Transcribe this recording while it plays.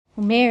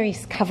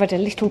Mary's covered a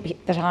little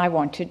bit that I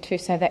wanted to,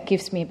 so that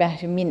gives me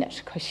about a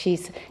minute because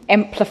she's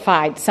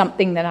amplified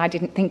something that I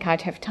didn't think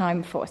I'd have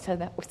time for, so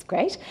that was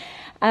great.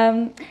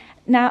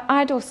 Now,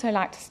 I'd also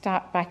like to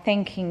start by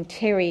thanking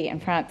Terry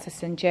and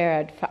Francis and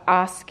Gerard for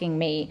asking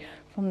me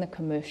from the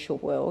commercial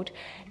world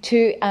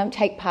to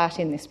take part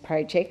in this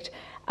project.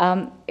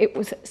 It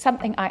was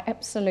something I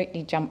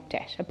absolutely jumped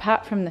at,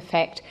 apart from the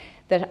fact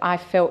that I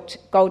felt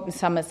Golden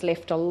Summers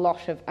left a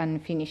lot of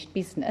unfinished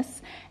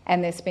business,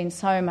 and there's been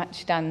so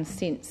much done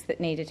since that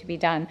needed to be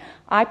done.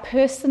 I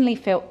personally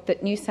felt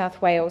that New South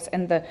Wales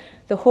and the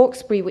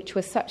Hawkesbury, which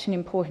was such an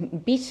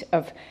important bit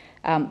of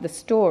the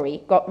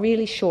story, got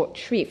really short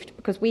shrift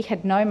because we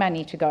had no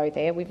money to go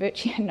there. We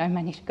virtually had no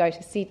money to go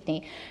to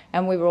Sydney,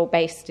 and we were all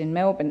based in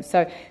Melbourne.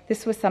 So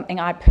this was something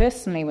I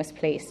personally was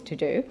pleased to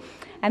do.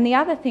 And the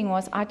other thing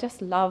was I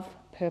just love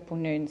Purple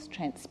Noon's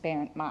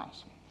transparent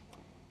light,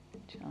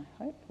 which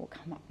I hope will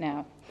come up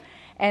now.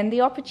 And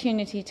the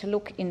opportunity to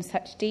look in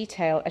such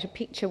detail at a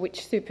picture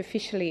which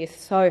superficially is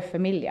so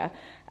familiar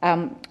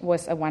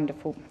was a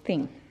wonderful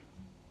thing.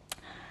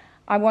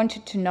 I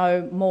wanted to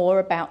know more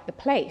about the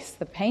place.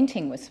 The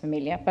painting was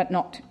familiar, but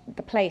not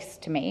the place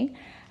to me.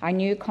 I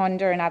knew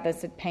Conda and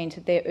others had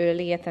painted there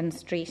earlier than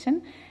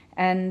Streeton,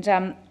 and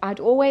I'd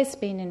always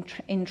been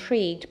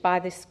intrigued by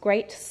this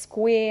great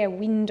square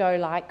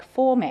window-like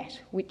format,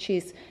 which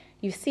is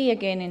you see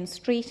again in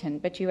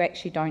Streeton, but you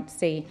actually don't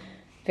see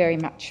very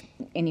much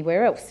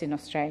anywhere else in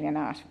Australian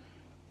art.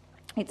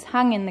 It's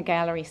hung in the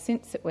gallery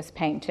since it was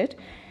painted,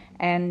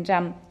 and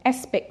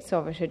aspects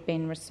of it had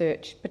been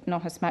researched, but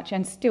not as much,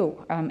 and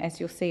still, as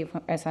you'll see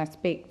as I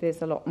speak,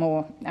 there's a lot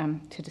more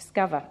to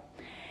discover.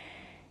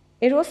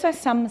 It also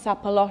sums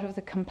up a lot of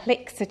the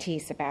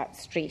complexities about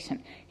Streeton.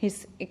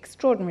 His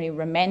extraordinary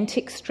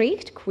romantic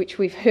streak, which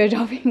we've heard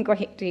of in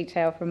great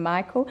detail from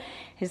Michael,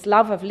 his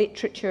love of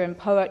literature and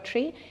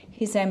poetry,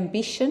 his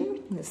ambition,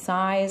 the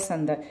size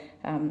and the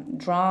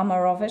drama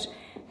of it,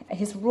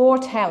 his raw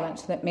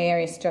talent that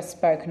Mary's just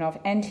spoken of,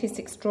 and his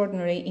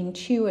extraordinary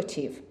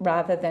intuitive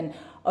rather than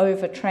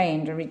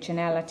overtrained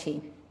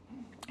originality.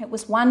 It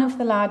was one of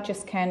the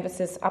largest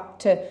canvases up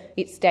to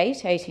its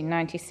date,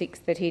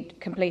 1896, that he'd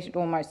completed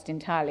almost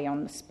entirely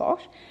on the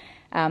spot,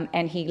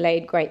 and he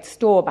laid great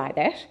store by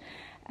that.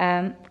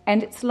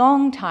 And its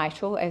long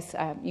title, as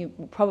you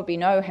probably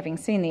know having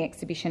seen the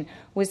exhibition,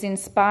 was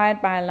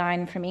inspired by a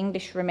line from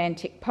English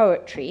Romantic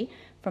poetry,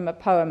 from a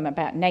poem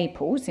about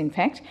Naples, in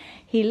fact.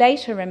 He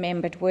later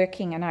remembered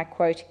working, and I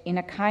quote, "in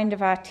a kind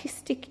of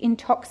artistic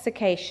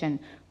intoxication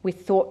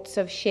with thoughts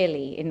of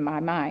Shelley in my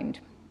mind."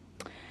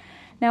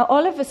 Now,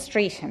 Oliver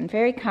Streeton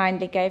very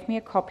kindly gave me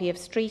a copy of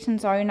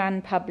Streeton's own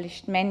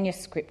unpublished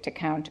manuscript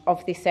account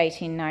of this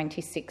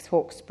 1896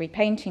 Hawkesbury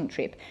painting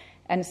trip,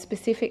 and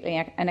specifically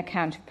an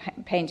account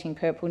of painting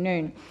Purple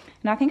Noon.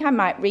 And I think I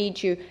might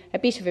read you a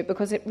bit of it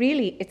because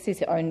it's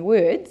his own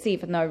words,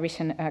 even though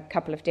written a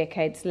couple of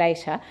decades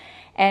later,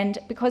 and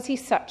because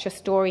he's such a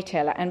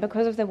storyteller, and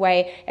because of the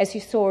way, as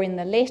you saw in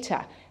the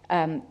letter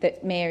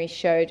that Mary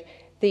showed,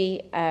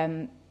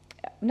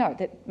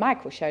 that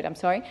Michael showed,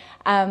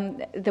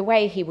 the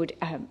way he would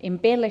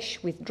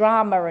embellish with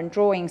drama and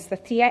drawings, the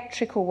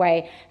theatrical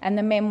way, and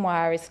the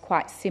memoir is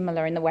quite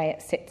similar in the way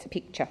it sets a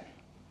picture.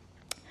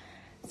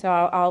 So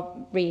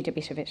I'll read a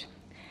bit of it.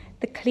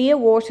 The clear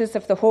waters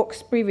of the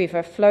Hawkesbury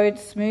River flowed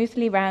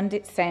smoothly round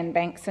its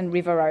sandbanks and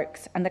river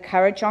oaks, and the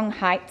Currajong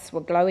heights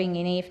were glowing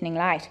in evening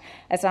light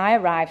as I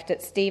arrived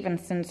at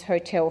Stevenson's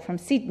Hotel from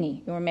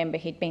Sydney. You'll remember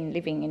he'd been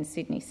living in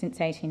Sydney since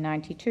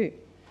 1892.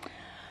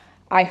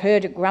 I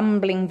heard a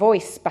grumbling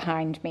voice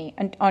behind me,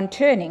 and on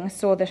turning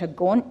saw that a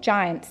gaunt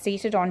giant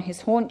seated on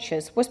his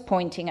haunches was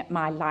pointing at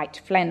my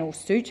light flannel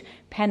suit,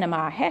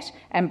 Panama hat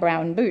and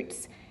brown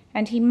boots,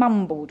 and he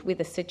mumbled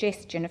with a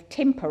suggestion of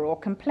temper or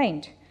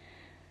complaint.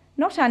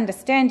 Not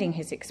understanding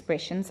his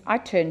expressions, I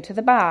turned to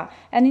the bar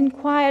and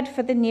inquired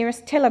for the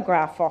nearest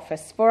telegraph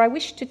office, for I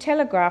wished to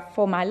telegraph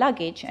for my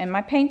luggage and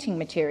my painting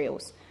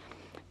materials.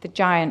 The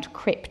giant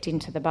crept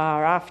into the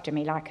bar after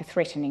me like a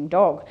threatening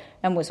dog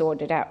and was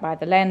ordered out by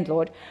the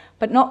landlord,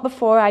 but not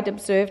before I'd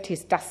observed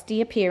his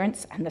dusty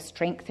appearance and the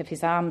strength of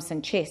his arms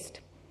and chest.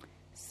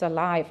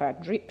 Saliva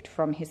dripped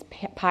from his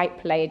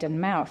pipe-laden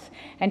mouth,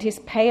 and his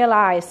pale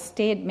eyes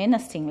stared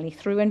menacingly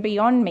through and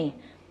beyond me.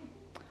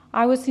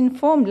 I was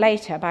informed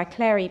later by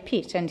Clary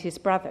Pitt and his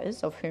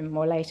brothers, of whom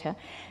more later,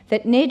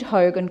 that Ned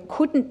Hogan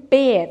couldn't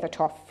bear the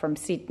toff from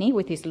Sydney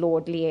with his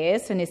lordly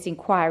airs and his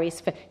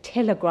inquiries for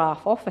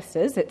telegraph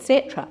officers,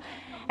 etc.,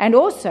 and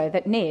also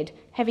that Ned,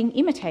 having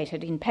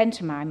imitated in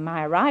pantomime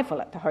my arrival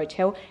at the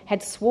hotel,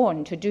 had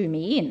sworn to do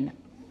me in.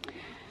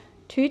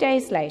 2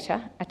 days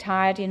later,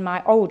 attired in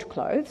my old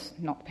clothes,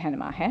 not the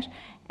Panama hat,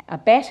 a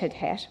battered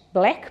hat,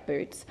 black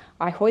boots,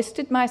 I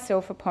hoisted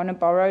myself upon a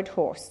borrowed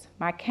horse,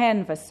 my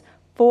canvas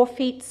 4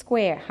 feet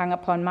square hung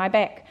upon my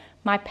back.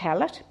 My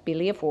pallet,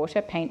 billy of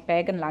water, paint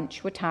bag and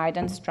lunch were tied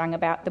and strung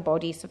about the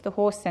bodies of the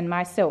horse and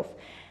myself,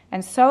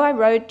 and so I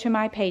rode to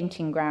my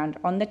painting ground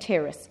on the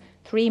terrace,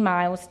 3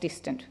 miles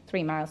distant,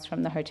 3 miles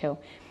from the hotel,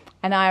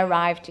 and I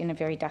arrived in a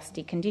very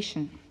dusty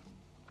condition.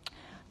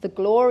 The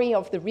glory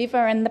of the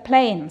river and the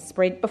plain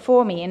spread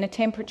before me in a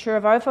temperature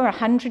of over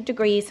 100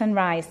 degrees and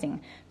rising.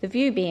 The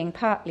view being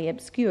partly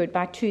obscured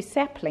by 2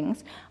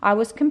 saplings, I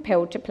was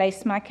compelled to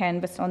place my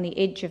canvas on the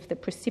edge of the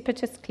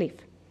precipitous cliff.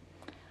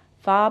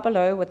 Far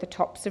below were the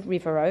tops of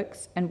river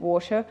oaks and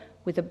water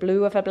with the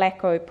blue of a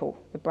black opal,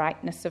 the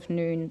brightness of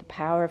noon, the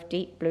power of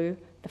deep blue,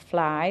 the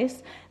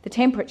flies, the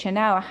temperature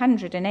now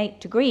 108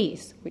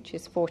 degrees, which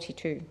is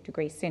 42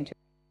 degrees centigrade.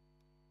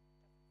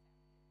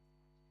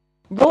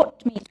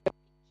 Brought me to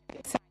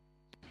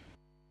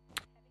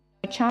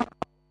charcoal.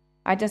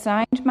 I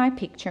designed my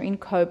picture in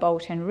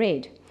cobalt and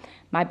red.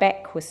 My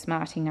back was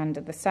smarting under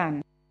the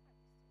sun.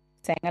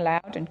 I sang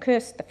aloud and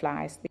cursed the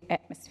flies, the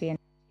atmosphere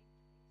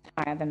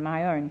higher than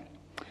my own.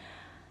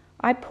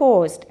 I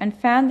paused and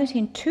found that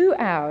in 2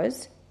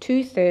 hours,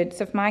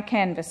 2/3 of my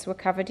canvas were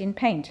covered in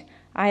paint.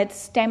 I had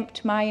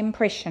stamped my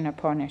impression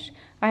upon it.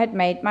 I had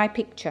made my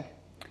picture.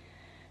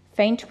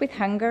 Faint with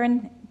hunger,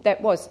 and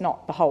that was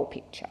not the whole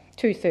picture,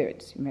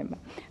 2/3, remember.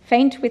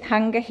 Faint with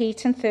hunger,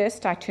 heat and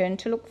thirst, I turned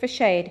to look for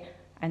shade,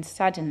 and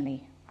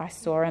suddenly I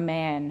saw a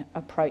man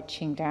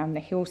approaching down the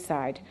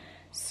hillside.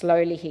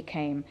 Slowly he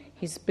came,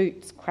 his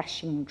boots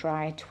crushing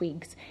dry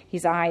twigs,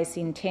 his eyes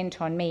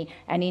intent on me,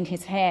 and in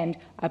his hand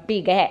a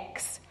big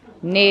axe.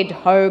 Ned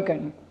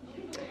Hogan.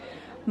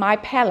 My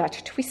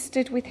palate,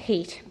 twisted with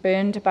heat,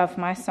 burned above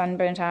my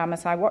sunburnt arm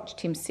as I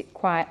watched him sit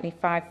quietly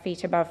 5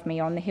 feet above me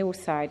on the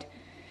hillside.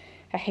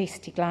 A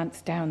hasty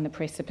glance down the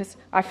precipice.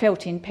 I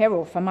felt in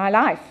peril for my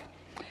life.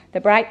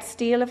 The bright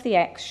steel of the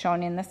axe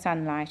shone in the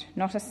sunlight.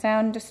 Not a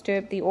sound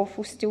disturbed the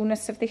awful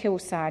stillness of the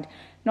hillside.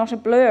 Not a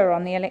blur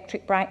on the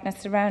electric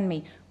brightness around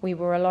me. We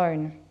were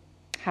alone.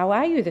 "How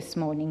are you this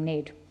morning,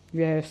 Ned?"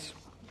 "Yes."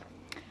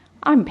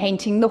 "I'm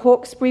painting the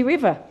Hawkesbury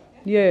River."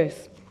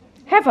 "Yes."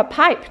 "Have a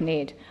pipe,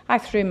 Ned." I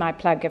threw my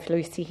plug of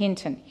Lucy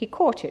Hinton. He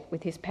caught it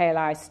with his pale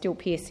eyes still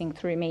piercing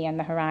through me and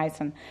the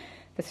horizon.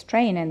 The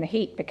strain and the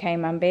heat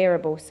became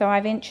unbearable, so I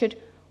ventured,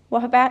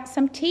 "What about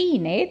some tea,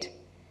 Ned?"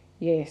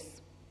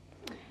 "Yes."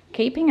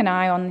 Keeping an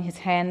eye on his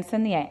hands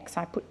and the axe,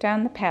 I put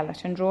down the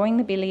pallet and, drawing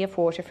the billy of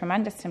water from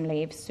under some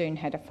leaves, soon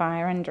had a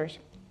fire under it.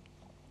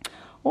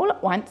 All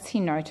at once he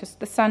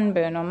noticed the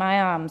sunburn on my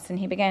arms, and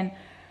he began,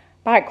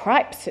 "By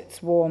cripes,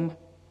 it's warm.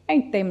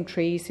 Ain't them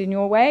trees in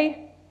your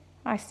way?"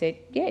 I said,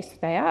 "Yes,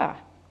 they are.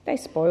 They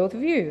spoil the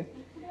view."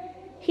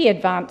 He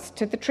advanced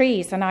to the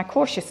trees, and I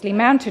cautiously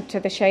mounted to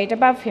the shade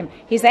above him.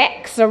 His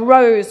axe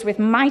arose with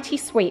mighty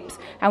sweeps,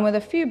 and with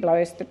a few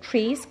blows the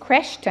trees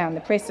crashed down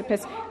the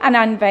precipice and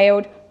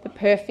unveiled the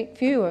perfect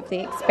view of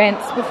the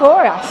expanse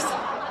before us.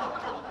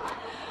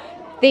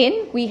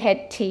 Then we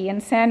had tea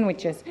and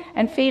sandwiches,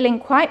 and feeling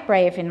quite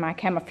brave in my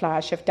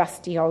camouflage of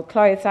dusty old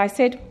clothes, I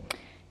said,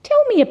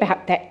 "Tell me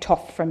about that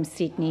toff from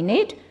Sydney,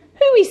 Ned.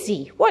 Who is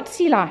he? What's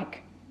he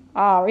like?"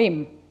 "Ah,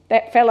 him.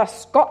 That fella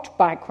Scott,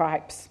 by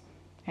cripes."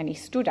 And he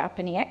stood up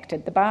and he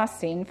acted the bar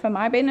scene for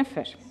my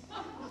benefit.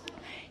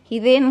 He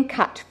then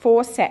cut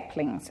 4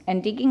 saplings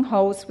and, digging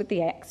holes with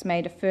the axe,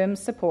 made a firm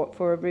support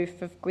for a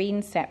roof of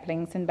green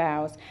saplings and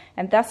boughs,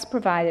 and thus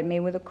provided me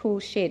with a cool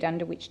shed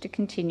under which to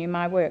continue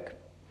my work.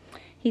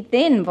 He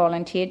then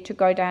volunteered to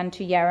go down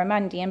to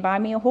Yarramundi and buy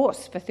me a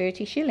horse for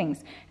 30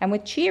 shillings, and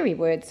with cheery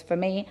words for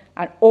me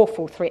and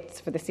awful threats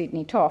for the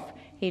Sydney toff,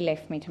 he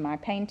left me to my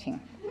painting.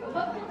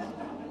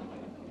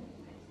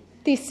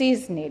 This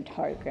is Ned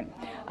Hogan,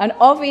 and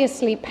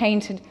obviously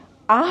painted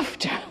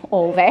after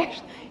all that.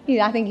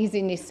 I think he's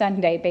in his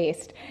Sunday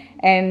best,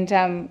 and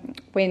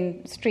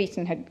when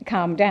Streeton had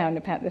calmed down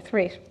about the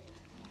threat,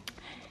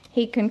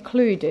 he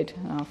concluded,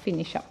 I'll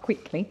finish up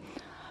quickly,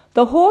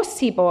 "The horse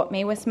he bought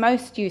me was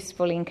most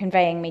useful in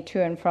conveying me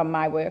to and from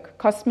my work,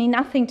 cost me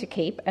nothing to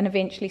keep, and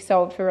eventually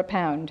sold for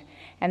 £1,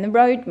 and the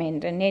road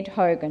mender, Ned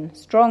Hogan,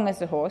 strong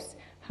as a horse,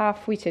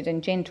 half-witted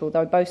and gentle,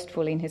 though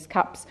boastful in his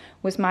cups,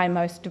 was my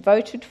most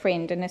devoted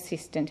friend and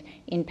assistant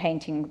in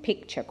painting the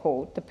picture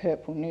called The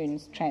Purple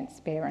Noon's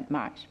Transparent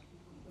Might."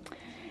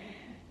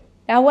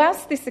 Now,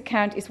 whilst this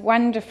account is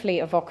wonderfully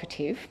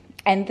evocative,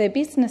 and the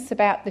business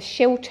about the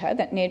shelter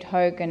that Ned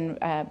Hogan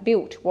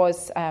built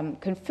was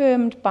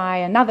confirmed by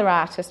another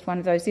artist, one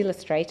of those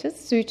illustrators,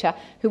 Suter,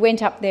 who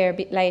went up there a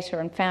bit later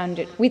and found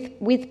it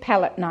with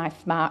palette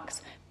knife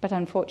marks, but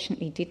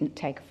unfortunately didn't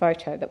take a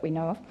photo that we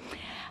know of.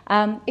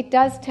 It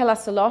does tell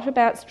us a lot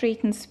about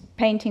Streeton's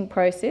painting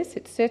process.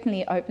 It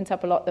certainly opens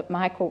up a lot that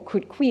Michael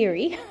could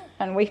query,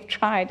 and we've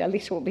tried a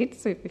little bit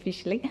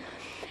superficially.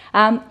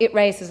 It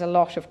raises a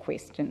lot of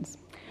questions.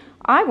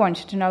 I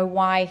wanted to know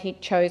why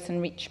he'd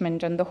chosen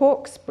Richmond and the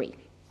Hawkesbury.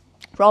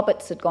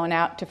 Roberts had gone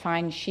out to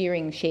find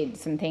shearing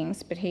sheds and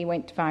things, but he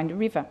went to find a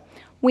river.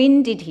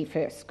 When did he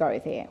first go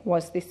there?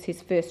 Was this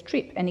his first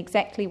trip? And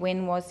exactly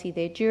when was he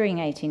there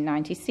during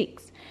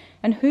 1896?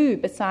 And who,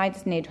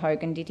 besides Ned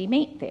Hogan, did he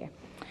meet there?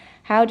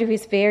 How do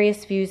his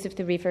various views of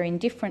the river in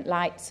different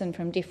lights and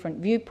from different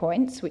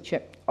viewpoints, which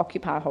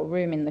occupy a whole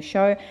room in the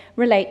show,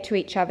 relate to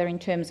each other in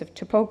terms of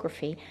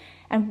topography?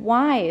 And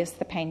why is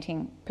the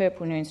painting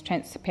Purple Noon's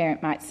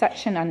Transparent Might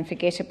such an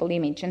unforgettable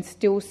image and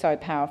still so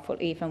powerful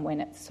even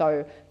when it's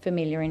so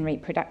familiar in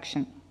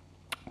reproduction?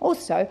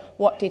 Also,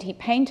 what did he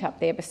paint up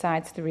there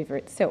besides the river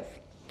itself?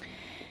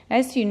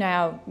 As you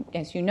know,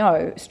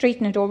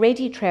 Streeton had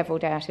already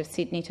travelled out of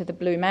Sydney to the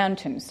Blue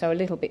Mountains, so a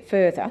little bit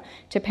further,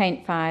 to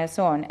paint Fires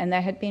On, and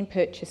they had been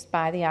purchased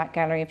by the Art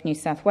Gallery of New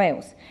South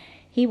Wales.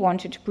 He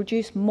wanted to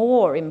produce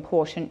more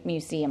important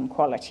museum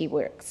quality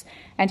works,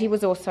 and he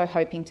was also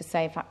hoping to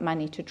save up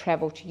money to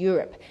travel to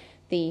Europe.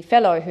 The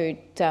fellow who'd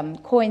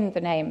coined the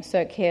name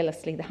so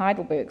carelessly, the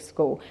Heidelberg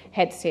School,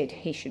 had said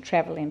he should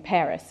travel in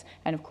Paris,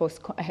 and of course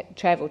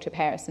travel to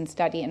Paris and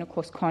study, and of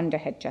course Conde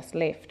had just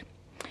left.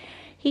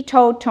 He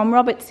told Tom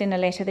Roberts in a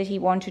letter that he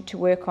wanted to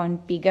work on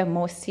bigger,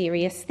 more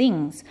serious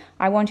things.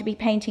 I want to be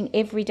painting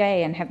every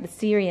day and have the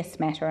serious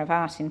matter of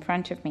art in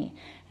front of me.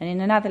 And in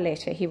another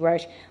letter he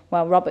wrote,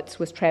 while Roberts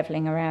was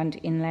travelling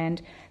around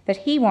inland, that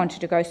he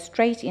wanted to go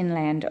straight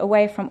inland,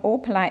 away from all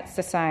polite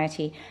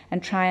society,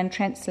 and try and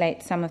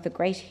translate some of the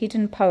great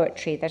hidden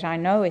poetry that I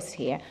know is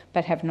here,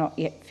 but have not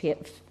yet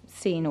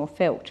seen or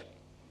felt.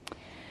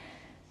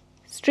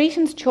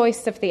 Streeton's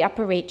choice of the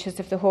upper reaches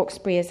of the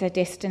Hawkesbury as a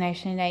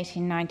destination in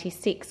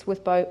 1896 was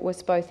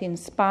both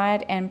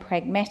inspired and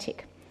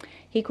pragmatic.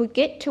 He could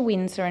get to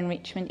Windsor and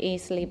Richmond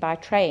easily by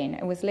train.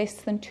 It was less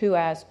than 2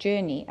 hours'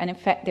 journey, and in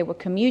fact there were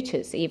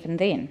commuters even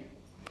then.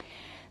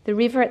 The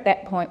river at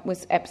that point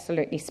was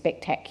absolutely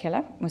spectacular.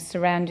 It was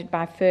surrounded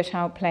by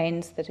fertile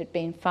plains that had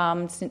been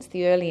farmed since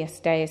the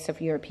earliest days of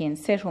European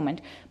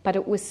settlement, but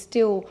it was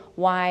still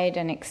wide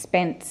and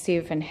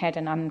expansive and had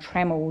an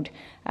untrammelled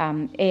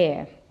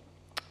air.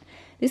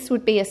 This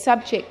would be a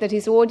subject that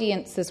his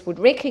audiences would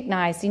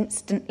recognise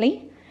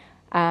instantly.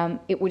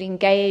 It would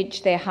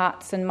engage their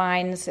hearts and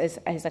minds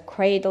as a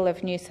cradle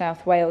of New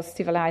South Wales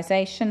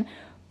civilisation,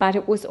 but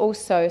it was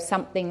also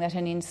something that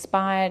an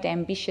inspired,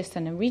 ambitious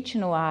and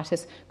original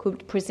artist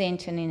could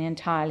present in an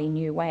entirely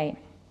new way.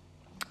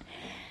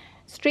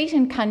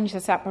 Streeton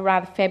conjures up a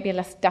rather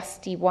fabulous,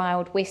 dusty,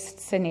 Wild West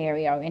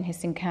scenario in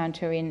his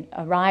encounter in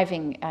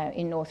arriving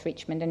in North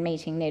Richmond and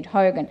meeting Ned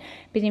Hogan.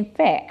 But in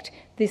fact,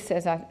 this,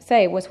 as I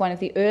say, was one of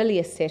the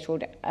earliest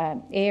settled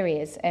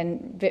areas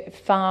and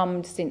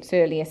farmed since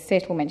earliest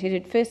settlement. It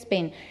had first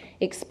been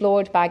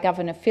explored by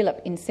Governor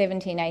Phillip in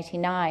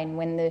 1789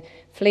 when the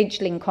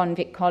fledgling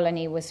convict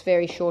colony was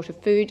very short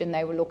of food and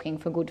they were looking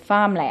for good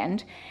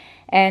farmland.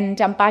 And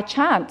by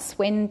chance,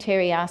 when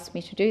Terry asked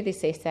me to do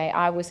this essay,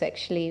 I was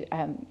actually,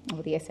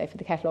 or the essay for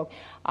the catalogue,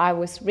 I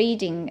was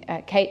reading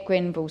Kate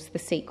Grenville's The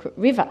Secret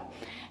River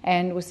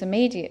and was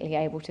immediately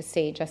able to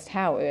see just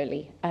how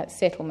early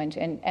settlement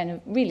and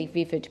a really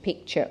vivid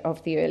picture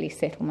of the early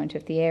settlement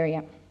of the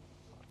area.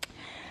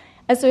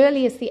 As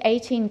early as the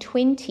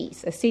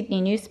 1820s, a Sydney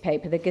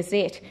newspaper, the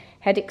Gazette,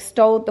 had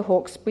extolled the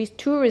Hawkesbury's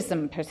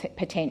tourism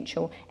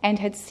potential and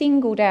had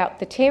singled out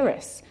the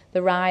terrace,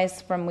 the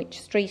rise from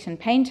which Streeton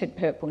painted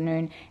Purple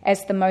Noon,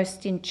 as the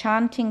most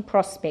enchanting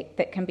prospect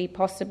that can be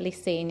possibly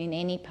seen in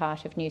any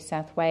part of New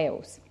South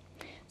Wales.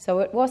 So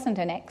it wasn't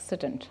an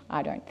accident,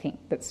 I don't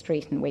think, that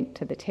Streeton went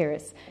to the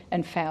terrace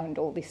and found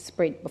all this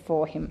spread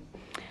before him.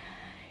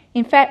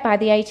 In fact, by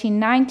the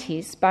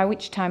 1890s, by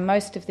which time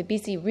most of the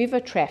busy river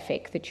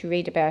traffic that you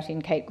read about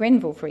in Kate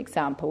Grenville, for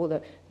example,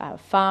 the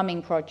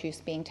farming produce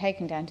being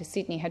taken down to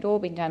Sydney, had all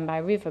been done by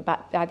river,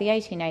 but by the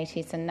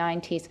 1880s and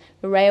 90s,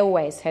 the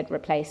railways had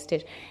replaced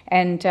it,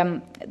 and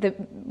the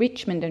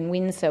Richmond and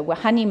Windsor were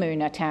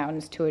honeymooner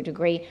towns to a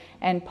degree,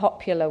 and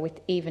popular with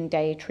even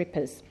day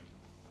trippers.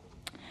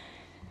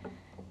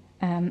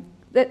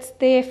 That's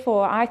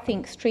therefore, I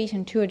think,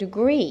 Streeton, to a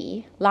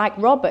degree, like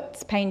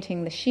Roberts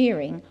painting the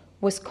shearing,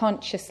 was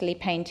consciously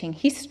painting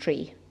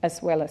history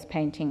as well as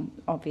painting,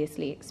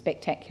 obviously,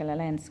 spectacular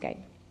landscape.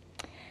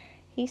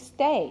 He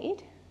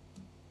stayed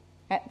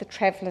at the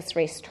Travellers'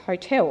 Rest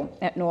Hotel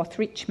at North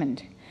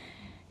Richmond.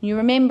 You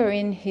remember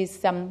in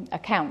his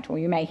account, or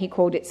you may, he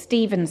called it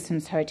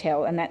Stevenson's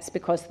Hotel, and that's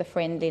because the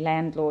friendly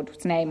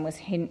landlord's name was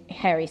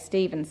Harry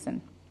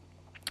Stevenson.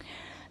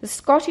 The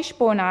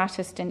Scottish-born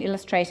artist and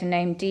illustrator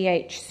named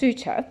D.H.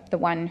 Souter, the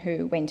one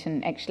who went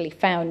and actually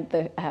found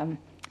the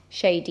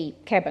shady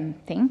cabin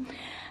thing,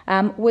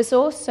 was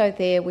also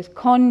there with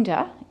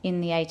Conde in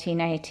the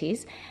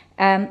 1880s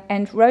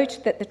and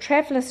wrote that the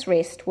Travellers'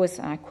 Rest was,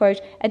 I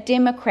quote, a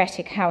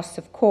democratic house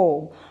of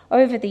call.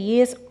 Over the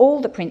years,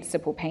 all the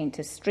principal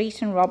painters,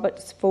 Streeton,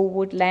 Roberts,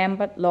 Fullwood,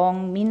 Lambert,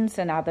 Long, Minns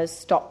and others,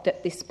 stopped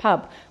at this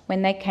pub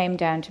when they came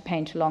down to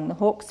paint along the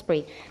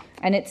Hawkesbury.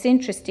 And it's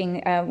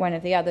interesting, one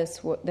of the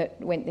others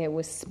that went there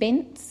was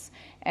Spence,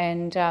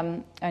 and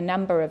a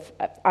number of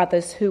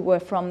others who were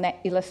from that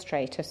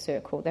illustrator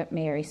circle that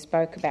Mary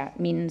spoke about.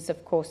 Minns,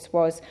 of course,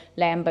 was.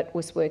 Lambert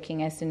was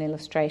working as an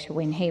illustrator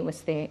when he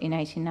was there in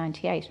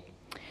 1898.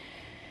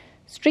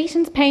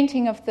 Streeton's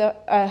painting of the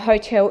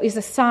hotel is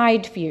a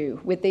side view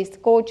with these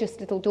gorgeous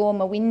little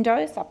dormer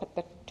windows up at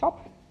the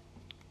top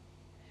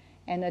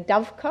and a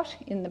dovecot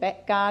in the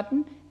back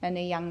garden and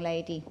a young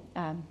lady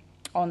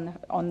on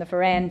the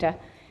veranda.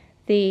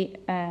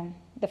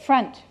 The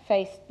front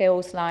faced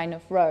Bell's Line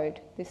of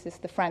Road. This is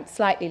the front,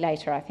 slightly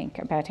later, I think,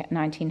 about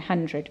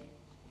 1900.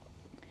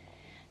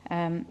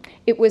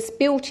 It was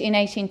built in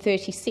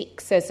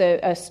 1836 as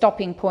a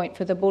stopping point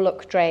for the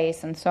bullock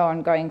drays and so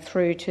on going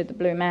through to the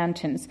Blue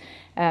Mountains,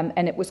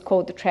 and it was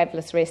called the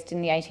Travellers' Rest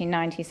in the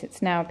 1890s.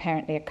 It's now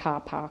apparently a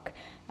car park.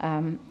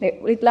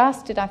 It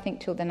lasted, I think,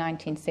 till the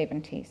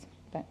 1970s.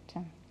 But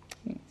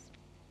yes.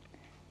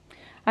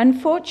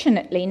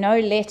 Unfortunately, no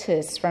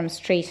letters from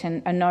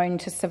Streeton are known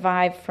to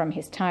survive from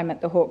his time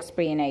at the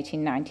Hawkesbury in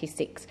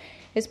 1896.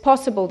 It's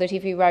possible that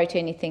if he wrote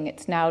anything,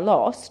 it's now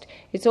lost.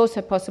 It's also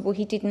possible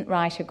he didn't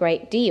write a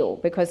great deal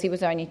because he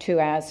was only 2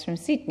 hours from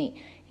Sydney.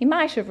 He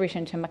might have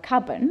written to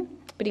McCubbin,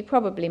 but he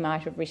probably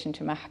might have written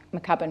to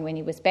McCubbin when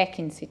he was back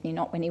in Sydney,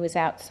 not when he was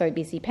out so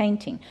busy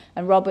painting.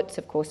 And Roberts,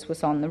 of course,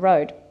 was on the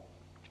road.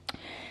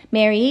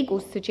 Mary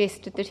Eagles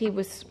suggested that he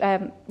was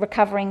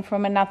recovering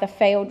from another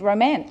failed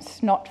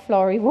romance, not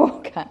Florrie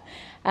Walker,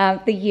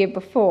 the year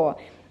before.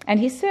 And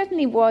he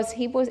certainly was.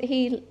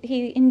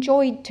 He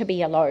enjoyed to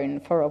be alone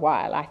for a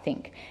while, I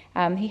think.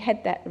 He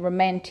had that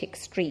romantic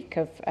streak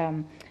of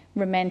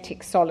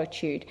romantic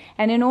solitude.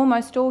 And in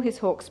almost all his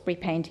Hawkesbury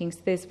paintings,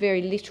 there's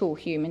very little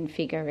human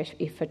figure,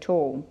 if at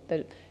all.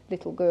 The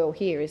little girl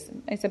here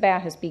is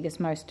about as big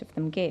as most of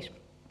them get.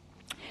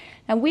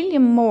 Now,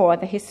 William Moore,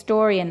 the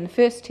historian, the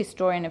first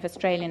historian of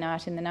Australian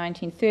art in the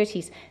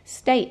 1930s,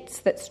 states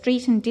that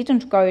Streeton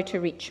didn't go to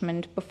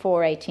Richmond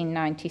before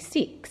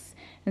 1896.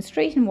 And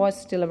Streeton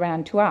was still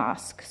around to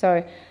ask.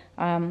 So,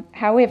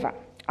 however,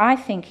 I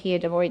think he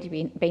had already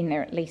been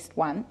there at least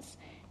once.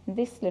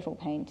 This little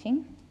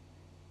painting,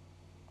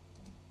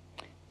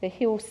 the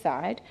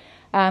hillside,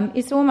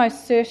 is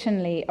almost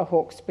certainly a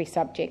Hawkesbury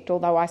subject,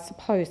 although I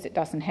suppose it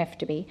doesn't have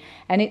to be,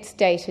 and it's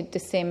dated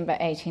December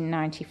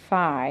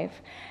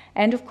 1895.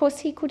 And of course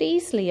he could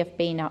easily have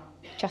been up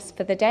just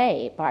for the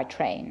day by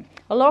train.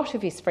 A lot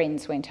of his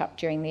friends went up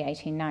during the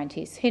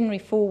 1890s. Henry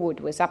Fulwood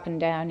was up and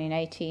down in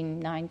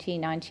 1890,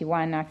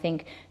 91, I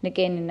think, and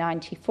again in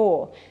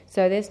 94.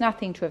 So there's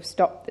nothing to have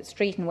stopped that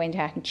Streeton went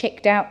out and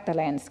checked out the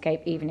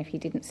landscape, even if he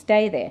didn't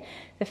stay there.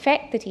 The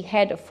fact that he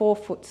had a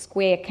 4-foot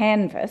square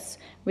canvas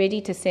ready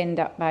to send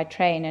up by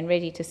train and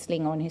ready to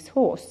sling on his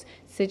horse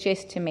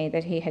suggests to me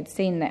that he had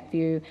seen that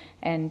view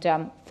and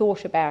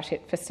thought about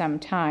it for some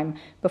time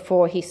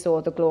before he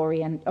saw the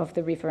glory of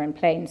the river and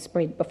plain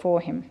spread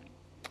before him.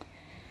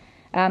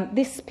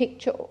 This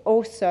picture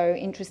also,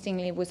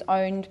 interestingly, was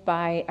owned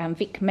by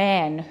Vic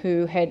Mann,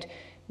 who had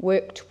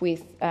worked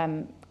with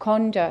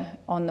Conda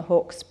on the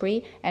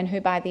Hawkesbury and who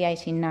by the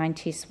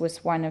 1890s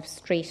was one of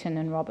Streeton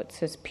and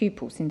Roberts'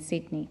 pupils in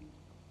Sydney.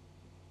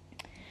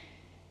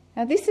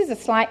 Now, this is a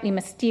slightly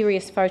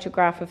mysterious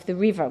photograph of the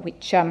river,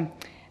 which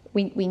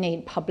we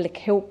need public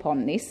help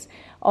on this.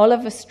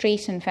 Oliver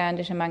Streeton found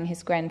it among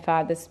his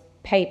grandfather's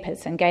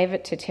papers and gave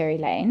it to Terry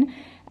Lane.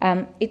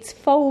 It's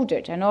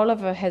folded, and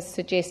Oliver has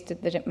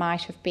suggested that it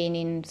might have been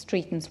in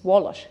Streeton's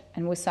wallet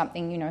and was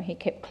something, he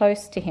kept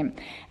close to him.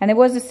 And there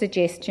was a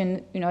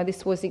suggestion,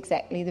 this was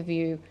exactly the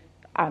view,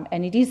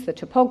 and it is the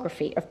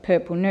topography of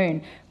Purple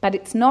Noon, but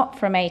it's not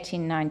from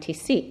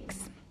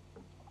 1896.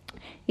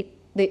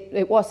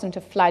 It wasn't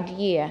a flood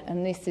year,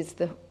 and this is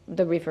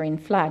the river in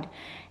flood.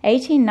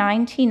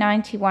 1890,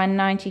 91,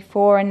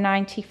 94 and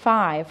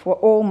 95 were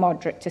all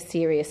moderate to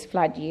serious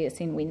flood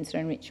years in Windsor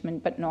and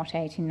Richmond, but not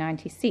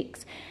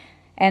 1896.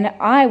 And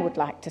I would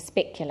like to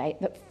speculate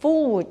that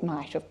Fulwood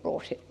might have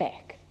brought it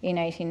back in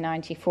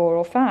 1894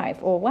 or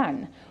 5 or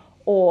 1,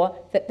 or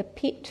that the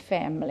Pitt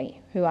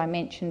family, who I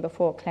mentioned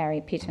before,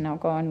 Clary Pitt, and I'll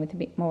go on with a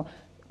bit more,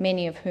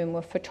 many of whom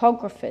were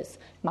photographers,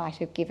 might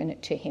have given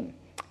it to him,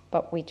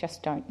 but we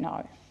just don't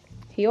know.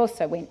 He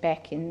also went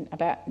back in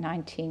about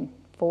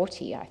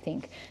 1940, I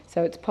think,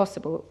 so it's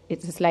possible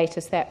it's as late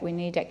as that. We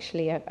need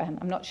actually, I'm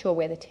not sure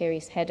whether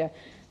Terry's had a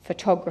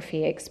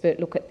photography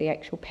expert look at the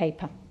actual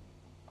paper.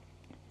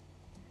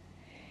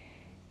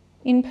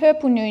 In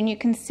Purple Noon, you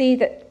can see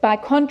that by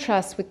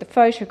contrast with the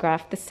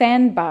photograph, the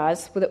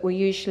sandbars that were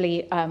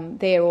usually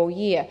there all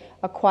year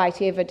are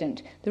quite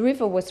evident. The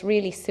river was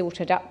really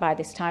silted up by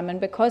this time, and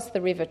because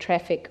the river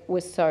traffic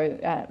was so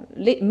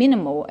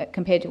minimal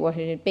compared to what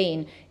it had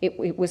been,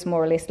 it was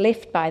more or less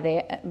left by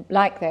there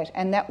like that,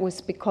 and that was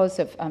because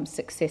of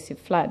successive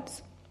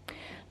floods.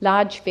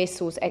 Large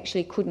vessels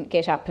actually couldn't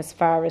get up as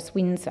far as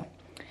Windsor.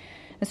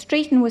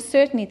 Streeton was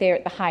certainly there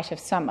at the height of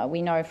summer.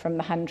 We know from the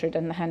 100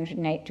 and the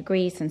 108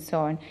 degrees and so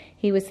on.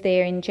 He was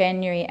there in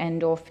January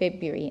and or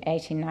February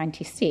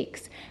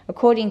 1896.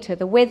 According to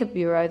the Weather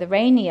Bureau, the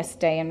rainiest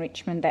day in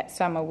Richmond that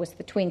summer was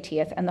the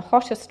 20th and the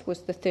hottest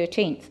was the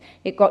 13th.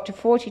 It got to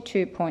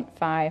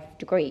 42.5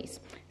 degrees,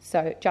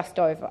 so just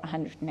over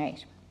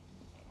 108.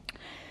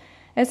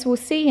 As we'll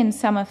see in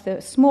some of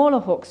the smaller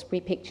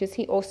Hawkesbury pictures,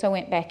 he also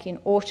went back in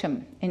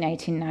autumn in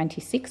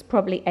 1896,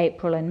 probably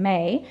April and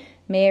May.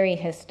 Mary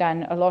has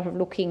done a lot of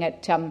looking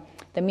at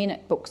the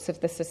minute books of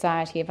the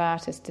Society of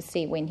Artists to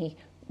see when he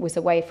was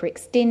away for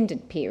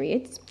extended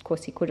periods. Of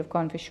course, he could have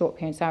gone for short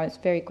periods. I was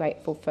very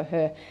grateful for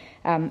her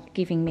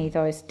giving me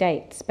those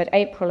dates. But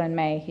April and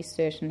May, he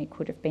certainly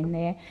could have been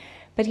there.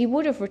 But he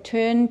would have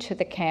returned to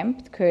the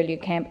camp, the Curlew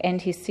camp,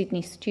 and his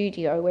Sydney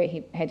studio where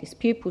he had his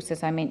pupils,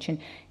 as I mentioned,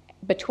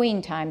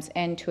 between times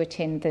and to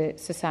attend the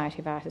Society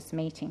of Artists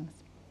meetings.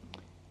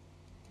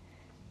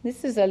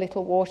 This is a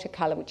little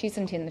watercolour, which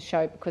isn't in the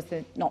show because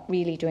they're not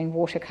really doing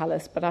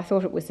watercolours, but I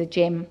thought it was a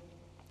gem.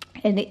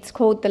 And it's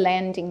called The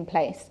Landing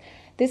Place.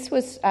 This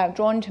was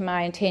drawn to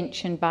my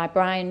attention by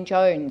Brian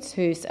Jones,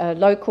 who's a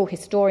local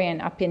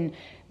historian up in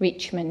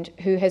Richmond,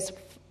 who has,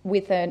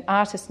 with an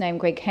artist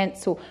named Greg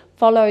Hansel,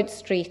 followed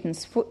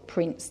Streeton's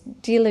footprints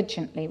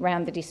diligently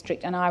around the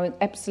district, and I was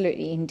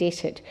absolutely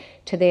indebted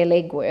to their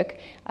legwork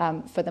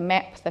for the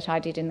map that I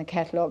did in the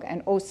catalogue,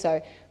 and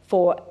also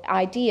for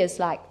ideas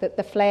like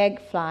the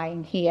flag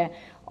flying here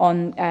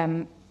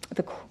on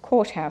the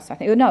courthouse, I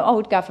think,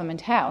 Old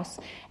Government House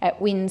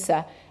at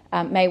Windsor,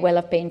 may well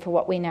have been for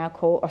what we now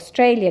call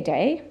Australia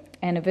Day,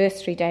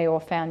 Anniversary Day or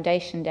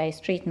Foundation Day.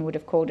 Streeton would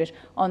have called it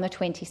on the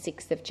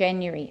 26th of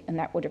January, and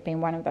that would have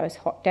been one of those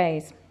hot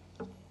days.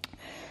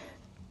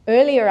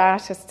 Earlier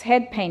artists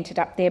had painted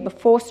up there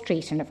before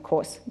Streeton, of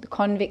course, the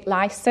convict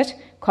Lycett,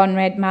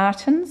 Conrad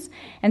Martins,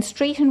 and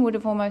Streeton would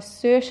have almost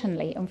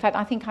certainly, in fact,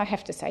 I think I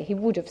have to say, he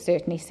would have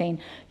certainly seen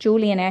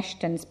Julian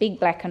Ashton's big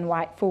black and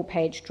white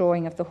full-page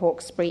drawing of the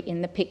Hawkesbury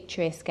in the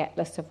Picturesque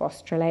Atlas of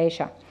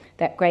Australasia,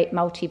 that great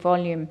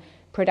multi-volume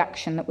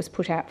production that was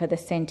put out for the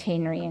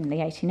centenary in the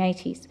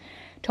 1880s.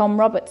 Tom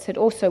Roberts had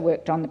also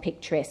worked on the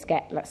Picturesque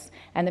Atlas,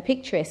 and the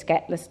Picturesque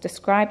Atlas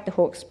described the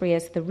Hawkesbury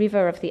as the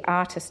river of the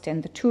artist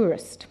and the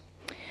tourist.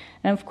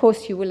 And of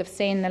course you will have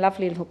seen the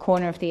lovely little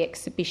corner of the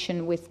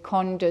exhibition with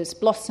Conda's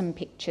blossom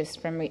pictures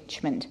from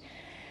Richmond.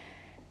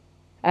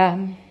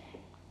 Here's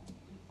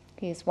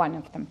one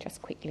of them,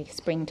 just quickly,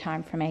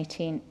 Springtime from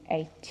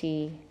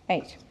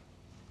 1888.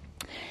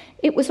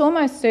 It was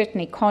almost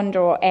certainly Conda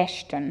or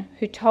Ashton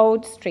who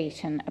told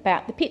Streeton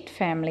about the Pitt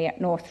family at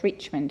North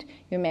Richmond.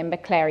 You remember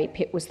Clary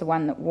Pitt was the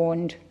one that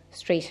warned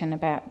Streeton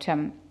about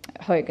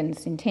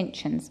Hogan's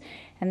intentions.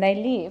 And they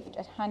lived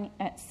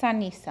at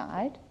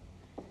Sunnyside,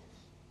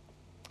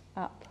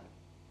 up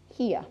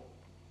here.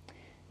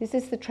 This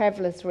is the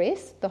Traveller's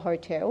Rest, the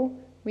hotel.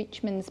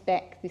 Richmond's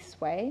back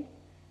this way.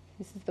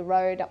 This is the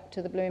road up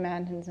to the Blue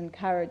Mountains and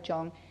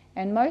Kurrajong.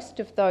 And most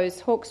of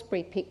those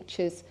Hawkesbury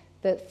pictures,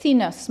 the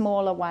thinner,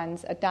 smaller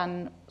ones, are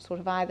done sort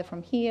of either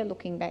from here,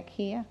 looking back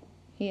here,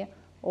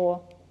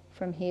 or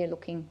from here,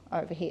 looking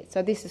over here.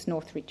 So this is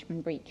North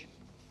Richmond Bridge.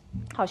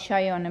 I'll show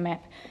you on a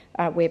map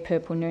where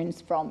Purple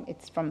Noon's from.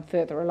 It's from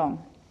further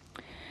along.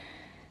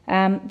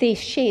 These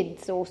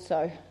sheds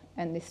also,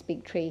 and this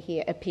big tree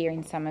here, appear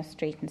in some of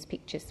Streeton's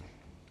pictures.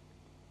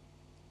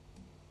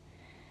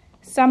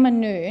 Summer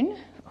Noon,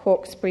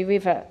 Hawkesbury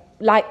River,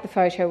 like the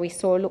photo we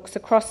saw, looks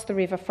across the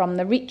river from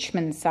the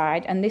Richmond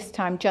side, and this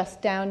time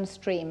just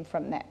downstream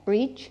from that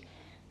bridge.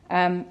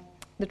 The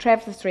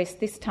Traveller's Rest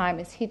this time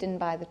is hidden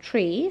by the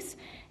trees,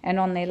 and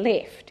on their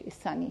left is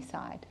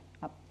Sunnyside,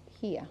 up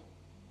here.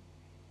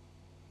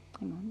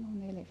 Hang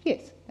on their left.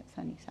 Yes, that's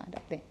Sunnyside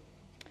up there.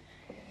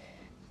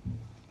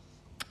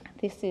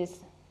 This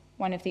is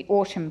one of the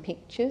autumn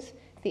pictures,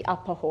 the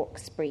Upper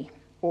Hawkesbury,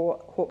 or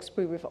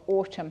Hawkesbury River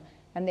Autumn,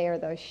 and there are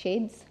those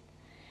sheds.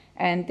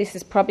 And this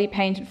is probably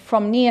painted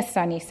from near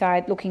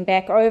Sunnyside, looking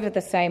back over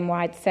the same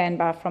wide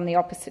sandbar from the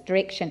opposite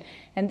direction.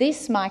 And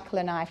this, Michael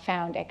and I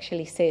found,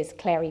 actually says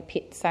Clary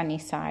Pitt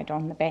Sunnyside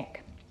on the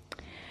back.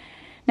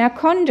 Now,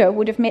 Conda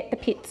would have met the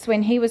Pitts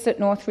when he was at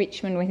North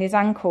Richmond with his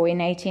uncle in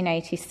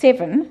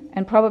 1887,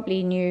 and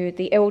probably knew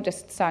the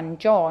eldest son,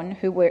 John,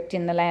 who worked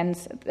in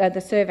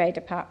the survey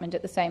department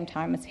at the same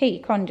time as he,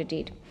 Conda,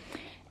 did.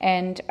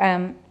 And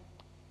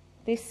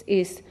this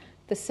is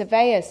The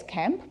Surveyor's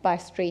Camp by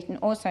Streeton,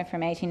 also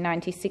from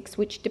 1896,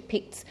 which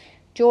depicts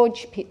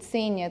George Pitt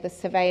Sr., the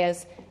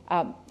surveyor's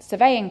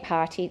surveying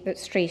party that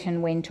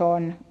Streeton went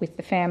on with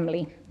the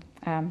family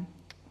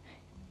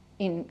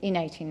in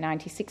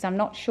 1896. I'm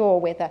not sure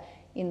whether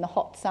in the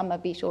hot summer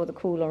bit or the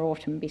cooler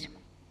autumn bit.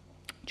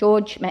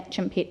 George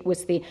Matcham Pitt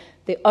was the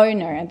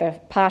owner and the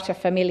pater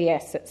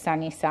familias at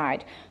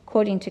Sunnyside.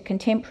 According to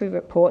contemporary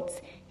reports,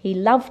 he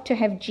loved to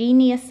have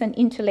genius and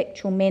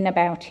intellectual men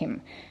about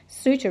him.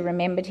 Souter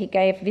remembered he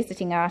gave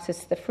visiting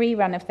artists the free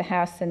run of the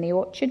house and the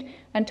orchard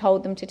and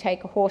told them to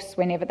take a horse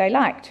whenever they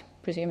liked,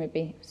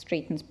 presumably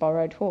Streeton's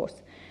borrowed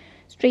horse.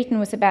 Streeton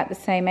was about the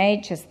same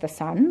age as the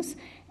sons,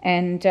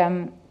 and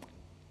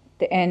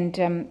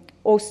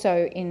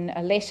also in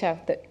a letter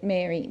that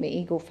Mary the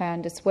Eagle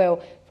found as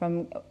well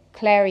from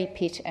Clary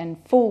Pitt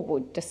and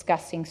Fullwood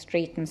discussing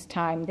Streeton's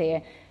time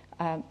there.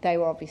 They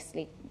were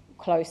obviously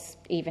close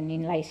even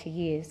in later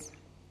years.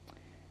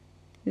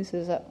 This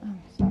is a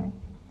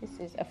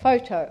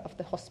photo of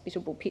the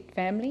hospitable Pitt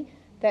family.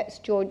 That's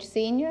George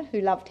Sr.,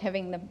 who loved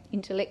having the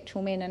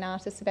intellectual men and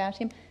artists about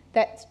him.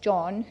 That's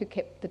John, who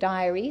kept the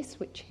diaries,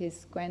 which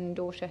his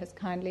granddaughter has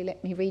kindly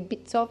let me read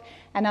bits of.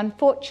 And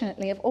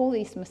unfortunately, of all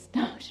these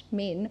moustached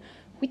men,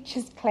 which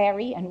is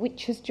Clary and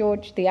which is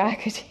George the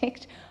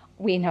architect,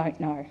 we don't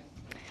know.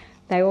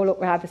 They all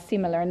look rather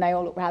similar, and they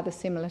all look rather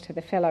similar to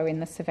the fellow in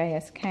the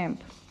surveyor's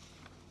camp.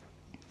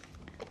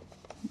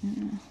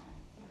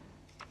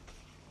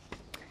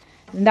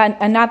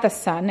 Another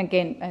son,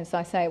 again, as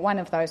I say, one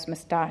of those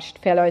moustached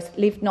fellows,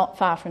 lived not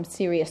far from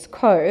Sirius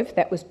Cove.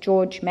 That was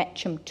George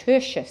Matcham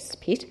Tertius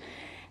Pitt.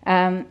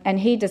 And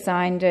he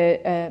designed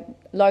a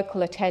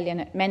local Italian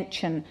at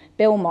Mansion,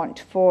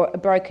 Belmont, for a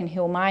Broken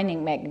Hill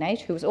mining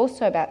magnate who was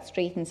also about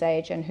Streeton's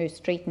age and who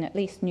Streeton at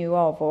least knew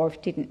of or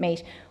didn't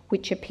meet,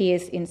 which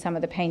appears in some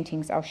of the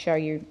paintings I'll show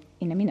you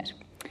in a minute.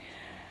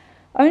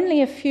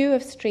 Only a few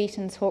of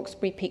Streeton's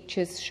Hawkesbury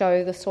pictures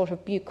show the sort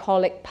of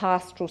bucolic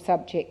pastoral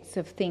subjects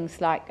of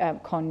things like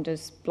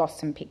Conder's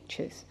Blossom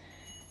pictures.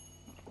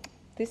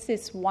 This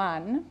is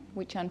one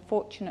which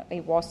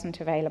unfortunately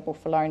wasn't available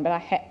for loan, but I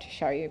had to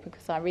show you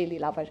because I really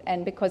love it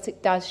and because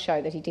it does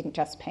show that he didn't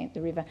just paint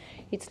the river.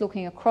 It's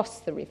looking across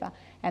the river,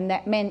 and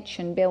that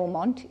mansion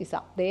Belmont is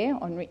up there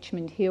on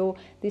Richmond Hill.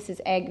 This is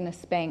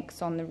Agnes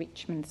Banks on the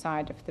Richmond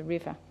side of the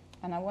river.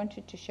 And I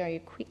wanted to show you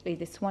quickly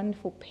this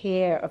wonderful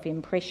pair of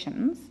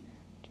impressions.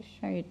 Just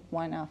show you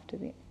one after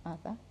the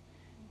other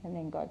and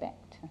then go back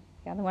to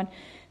the other one.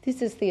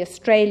 This is the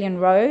Australian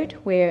Road,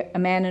 where a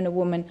man and a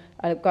woman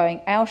are going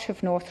out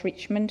of North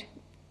Richmond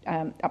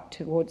up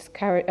towards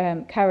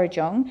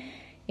Currajong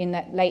in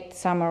that late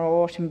summer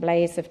or autumn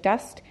blaze of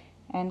dust,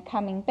 and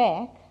coming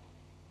back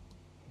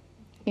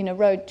in a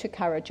road to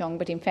Currajong,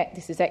 but in fact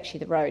this is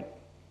actually the road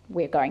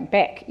we're going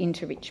back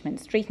into Richmond.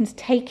 Streeton's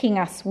taking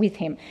us with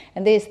him,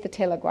 and there's the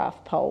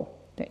telegraph pole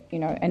that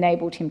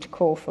enabled him to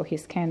call for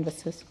his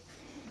canvases.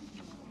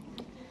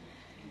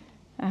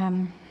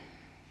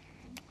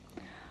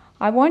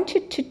 I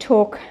wanted to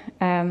talk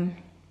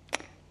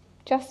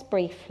just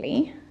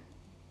briefly.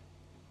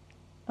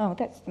 Oh,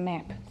 that's the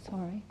map.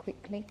 Sorry,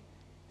 quickly.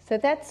 So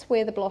that's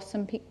where the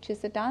Blossom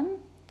pictures are done.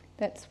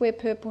 That's where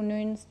Purple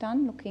Noon's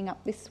done, looking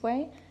up this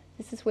way.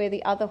 This is where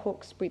the other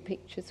Hawkesbury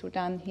pictures were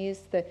done. Here's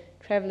the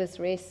Traveller's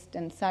Rest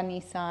and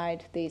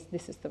Sunnyside.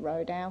 This is the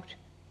road out.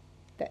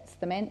 That's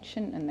the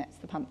mansion, and that's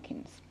the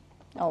pumpkins.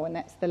 Oh, and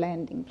that's the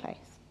landing place.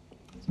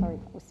 Sorry,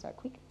 that was so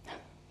quick.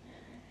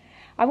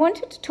 I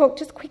wanted to talk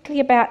just quickly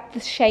about the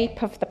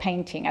shape of the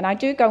painting, and I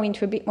do go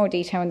into a bit more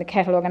detail in the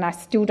catalogue, and I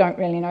still don't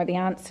really know the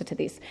answer to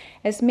this.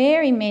 As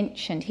Mary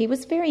mentioned, he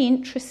was very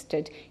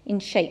interested in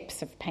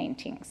shapes of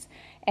paintings.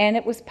 And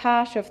it was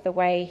part of the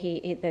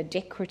way the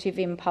decorative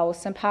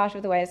impulse, and part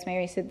of the way, as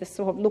Mary said, the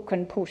sort of look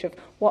and put of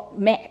what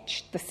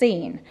matched the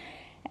scene.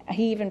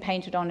 He even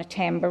painted on a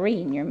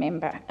tambourine, you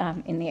remember,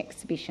 in the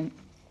exhibition.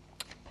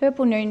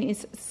 Purple Noon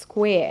is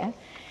square,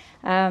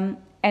 and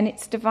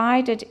it's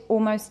divided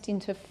almost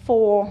into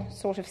four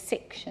sort of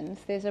sections.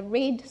 There's a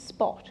red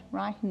spot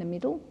right in the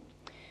middle,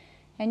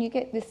 and you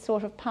get this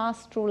sort of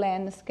pastoral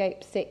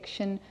landscape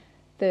section,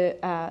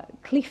 the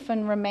cliff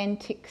and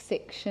romantic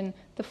section,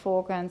 the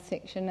foreground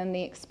section, and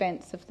the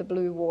expanse of the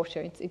blue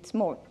water. It's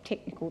more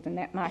technical than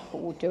that.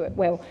 Michael will do it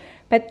well.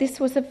 But this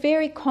was a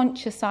very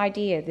conscious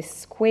idea, this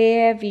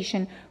square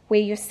vision where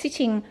you're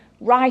sitting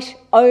right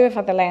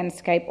over the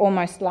landscape,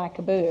 almost like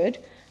a bird.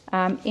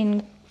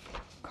 In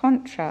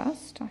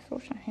contrast, I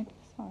thought I had,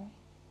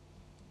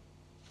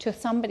 to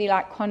somebody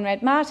like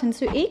Conrad Martens,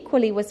 who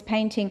equally was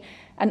painting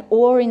an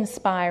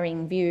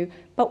awe-inspiring view,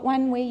 but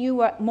one where you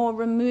were more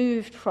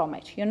removed from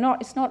it.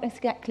 It's not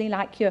exactly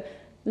like you're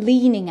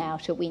leaning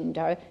out a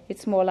window,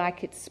 it's more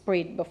like it's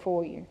spread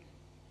before you.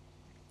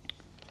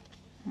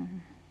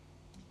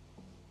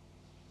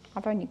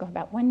 I've only got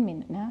about 1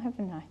 minute now,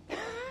 haven't I?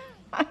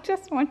 I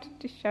just wanted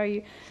to show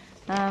you.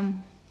 I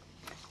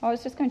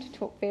was just going to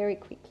talk very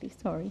quickly,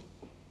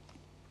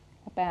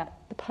 about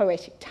the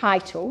poetic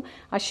title.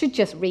 I should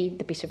just read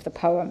the bit of the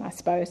poem, I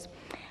suppose,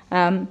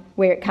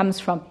 where it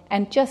comes from,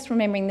 and just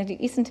remembering that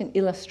it isn't an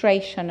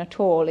illustration at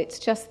all. It's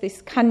just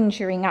this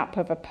conjuring up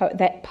of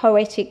that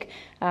poetic,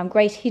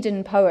 great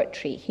hidden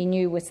poetry he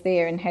knew was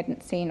there and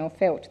hadn't seen or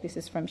felt. This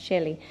is from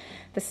Shelley.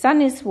 The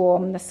sun is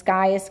warm, the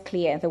sky is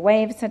clear, the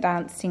waves are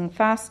dancing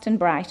fast and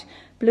bright,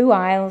 blue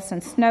isles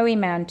and snowy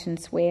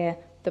mountains wear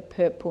the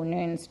purple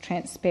noon's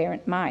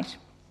transparent might.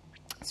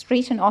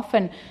 Streeton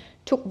often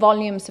took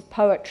volumes of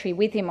poetry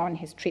with him on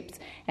his trips,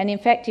 and in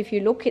fact, if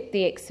you look at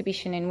the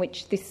exhibition in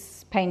which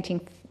this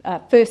painting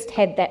first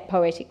had that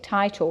poetic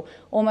title,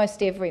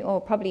 almost every,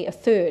 or probably a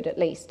third at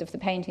least, of the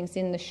paintings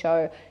in the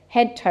show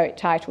had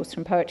titles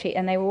from poetry,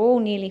 and they were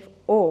nearly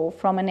all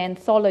from an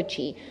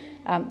anthology,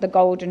 The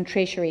Golden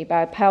Treasury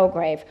by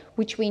Palgrave,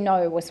 which we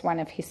know was one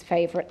of his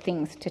favourite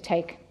things to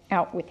take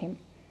out with him.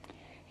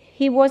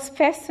 He was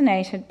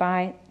fascinated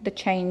by the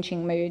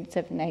changing moods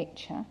of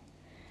nature.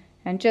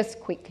 And just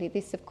quickly,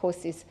 this of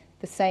course is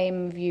the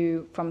same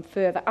view from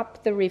further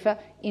up the river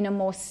in a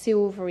more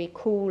silvery,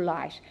 cool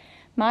light.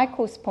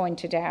 Michael's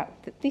pointed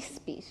out that this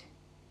bit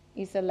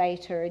is a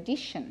later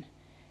addition,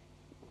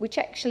 which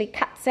actually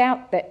cuts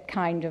out that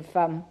kind of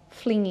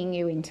flinging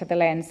you into the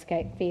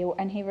landscape feel,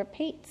 and he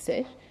repeats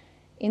it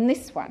in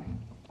this one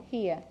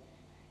here.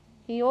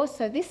 He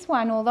also, this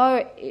one,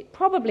 although it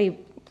probably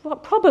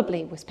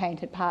was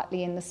painted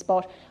partly in the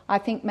spot, I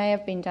think may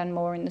have been done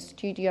more in the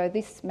studio.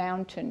 This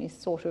mountain is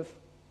sort of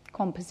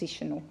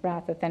compositional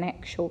rather than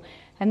actual,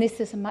 and this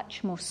is a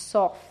much more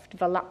soft,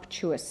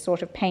 voluptuous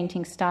sort of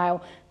painting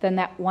style than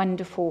that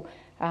wonderful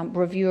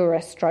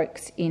bravura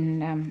strokes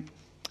in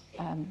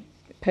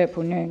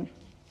Purple Noon.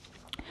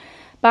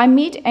 By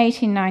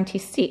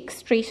mid-1896,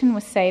 Streeton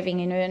was saving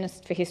in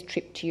earnest for his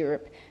trip to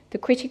Europe. The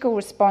critical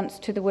response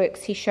to the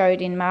works he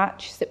showed in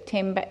March,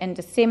 September and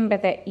December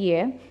that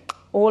year,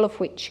 all of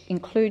which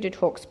included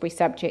Hawkesbury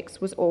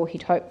subjects, was all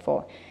he'd hoped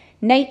for.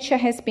 "Nature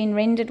has been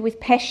rendered with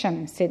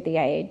passion," said the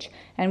age,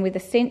 "and with a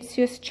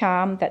sensuous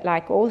charm that,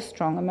 like all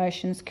strong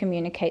emotions,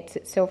 communicates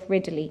itself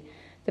readily.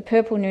 The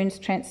Purple Noon's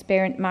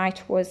transparent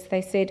might was,"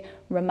 they said,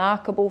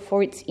 "remarkable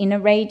for its inner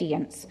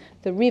radiance.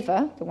 The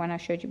river," the one I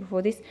showed you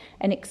before this,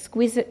 "an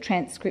exquisite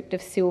transcript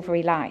of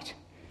silvery light."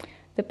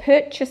 The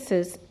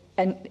purchases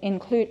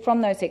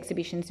from those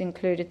exhibitions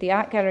included the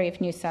Art Gallery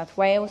of New South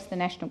Wales, the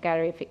National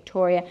Gallery of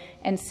Victoria,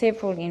 and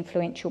several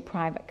influential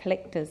private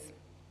collectors.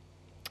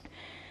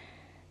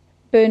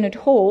 Bernard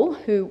Hall,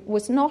 who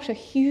was not a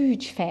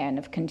huge fan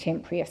of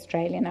contemporary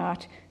Australian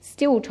art,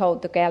 still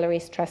told the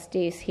gallery's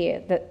trustees here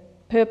that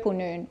Purple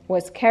Noon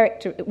was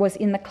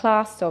in the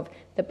class of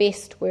the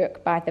best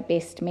work by the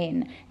best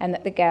men, and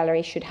that the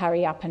gallery should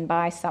hurry up and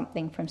buy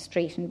something from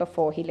Streeton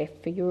before he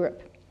left for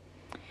Europe.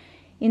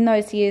 In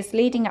those years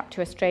leading up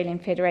to Australian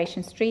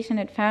Federation, Streeton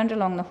had found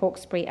along the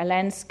Hawkesbury a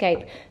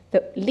landscape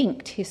that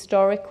linked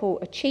historical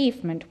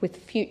achievement with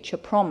future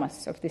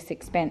promise of this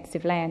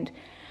expansive land.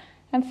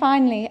 And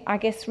finally, I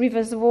guess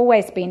rivers have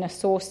always been a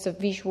source of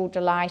visual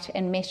delight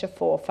and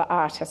metaphor for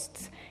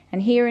artists.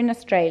 And here in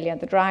Australia,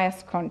 the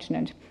driest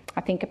continent, I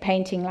think a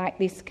painting like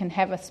this can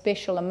have a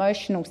special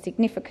emotional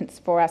significance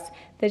for us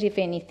that, if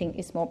anything,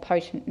 is more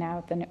potent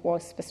now than it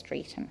was for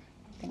Streeton.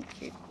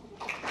 Thank you.